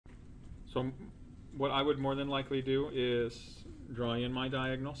So what I would more than likely do is draw in my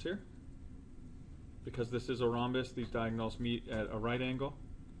diagonals here. Because this is a rhombus, these diagonals meet at a right angle,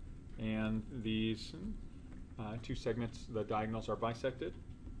 and these two segments, the diagonals are bisected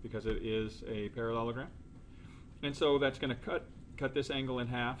because it is a parallelogram. And so that's going to cut this angle in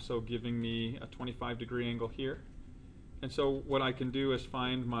half, so giving me a 25-degree angle here. And so what I can do is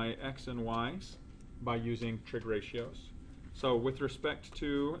find my x and y's by using trig ratios. So with respect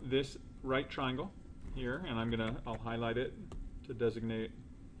to this right triangle here, and I'll highlight it to designate,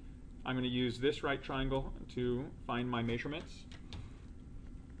 I'm going to use this right triangle to find my measurements.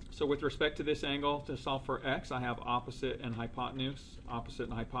 So with respect to this angle, to solve for x, I have opposite and hypotenuse. Opposite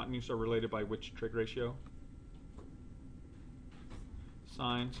and hypotenuse are related by which trig ratio?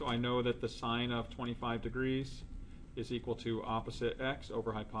 Sine. So I know that the sine of 25 degrees is equal to opposite x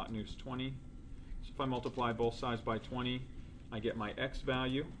over hypotenuse 20. So if I multiply both sides by 20, I get my x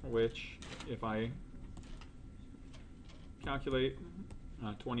value, which if I calculate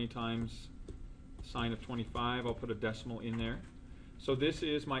 20 times sine of 25, I'll put a decimal in there. So this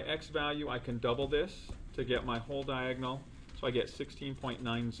is my x value. I can double this to get my whole diagonal. So I get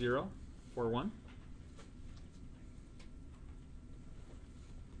 16.9041.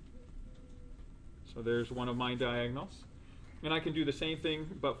 So there's one of my diagonals. And I can do the same thing,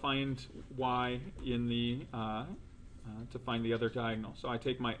 but find y in the to find the other diagonal. So I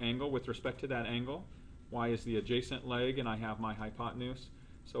take my angle with respect to that angle. Y is the adjacent leg, and I have my hypotenuse.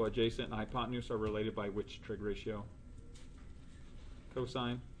 So adjacent and hypotenuse are related by which trig ratio?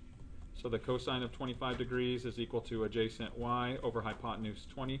 Cosine. So the cosine of 25 degrees is equal to adjacent y over hypotenuse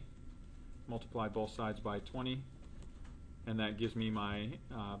 20. Multiply both sides by 20, and that gives me my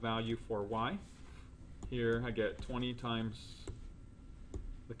value for y. Here I get 20 times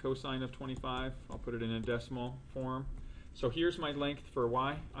the cosine of 25. I'll put it in a decimal form. So here's my length for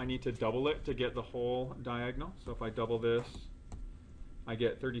y. I need to double it to get the whole diagonal. So if I double this, I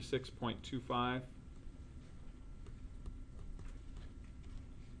get 36.25.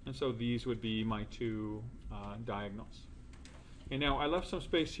 And so these would be my two diagonals. And now I left some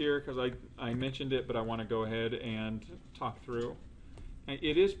space here because I mentioned it, but I want to go ahead and talk through. And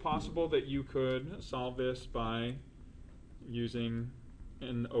it is possible that you could solve this by using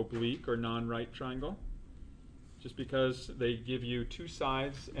an oblique or non-right triangle, just because they give you two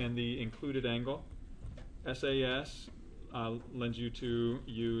sides and the included angle. SAS lends you to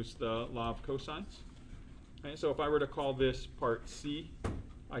use the law of cosines. Okay, so if I were to call this part C,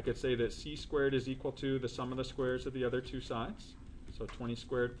 I could say that C squared is equal to the sum of the squares of the other two sides. So 20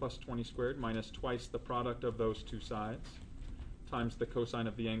 squared plus 20 squared minus twice the product of those two sides times the cosine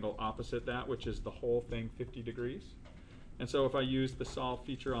of the angle opposite that, which is the whole thing 50 degrees. And so if I use the solve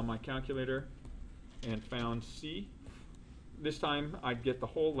feature on my calculator and found C, this time I'd get the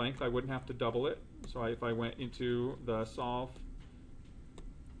whole length. I wouldn't have to double it. So if I went into the solve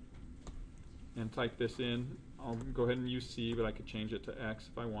and type this in, I'll go ahead and use C, but I could change it to x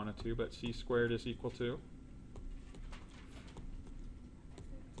if I wanted to. But C squared is equal to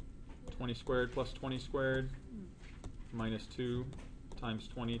 20 squared plus 20 squared minus 2 times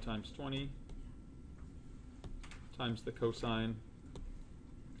 20 times 20 times the cosine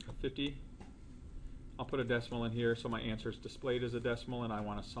of 50. I'll put a decimal in here so my answer is displayed as a decimal, and I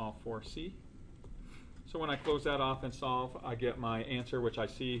want to solve for C. So when I close that off and solve, I get my answer, which I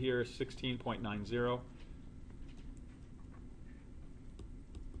see here is 16.90,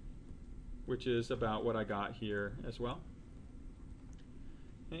 which is about what I got here as well.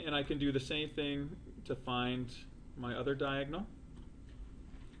 And I can do the same thing to find my other diagonal.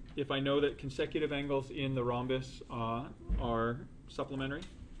 If I know that consecutive angles in the rhombus are supplementary,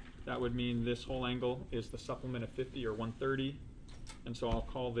 that would mean this whole angle is the supplement of 50 or 130. And so I'll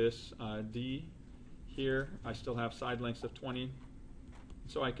call this D. Here I still have side lengths of 20.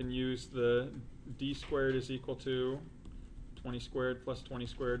 So I can use the D squared is equal to 20 squared plus 20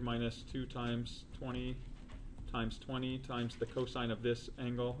 squared minus 2 times 20 times 20 times the cosine of this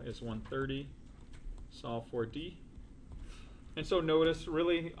angle is 130. Solve for D. And so notice,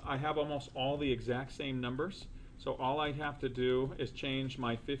 really, I have almost all the exact same numbers. So all I have to do is change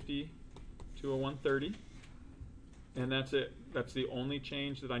my 50 to a 130. And that's it. That's the only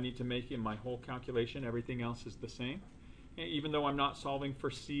change that I need to make in my whole calculation. Everything else is the same. And even though I'm not solving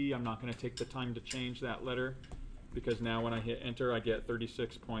for C, I'm not going to take the time to change that letter, because now when I hit enter, I get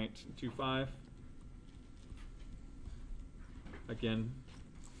 36.25. Again,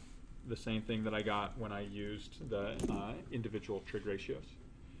 the same thing that I got when I used the individual trig ratios.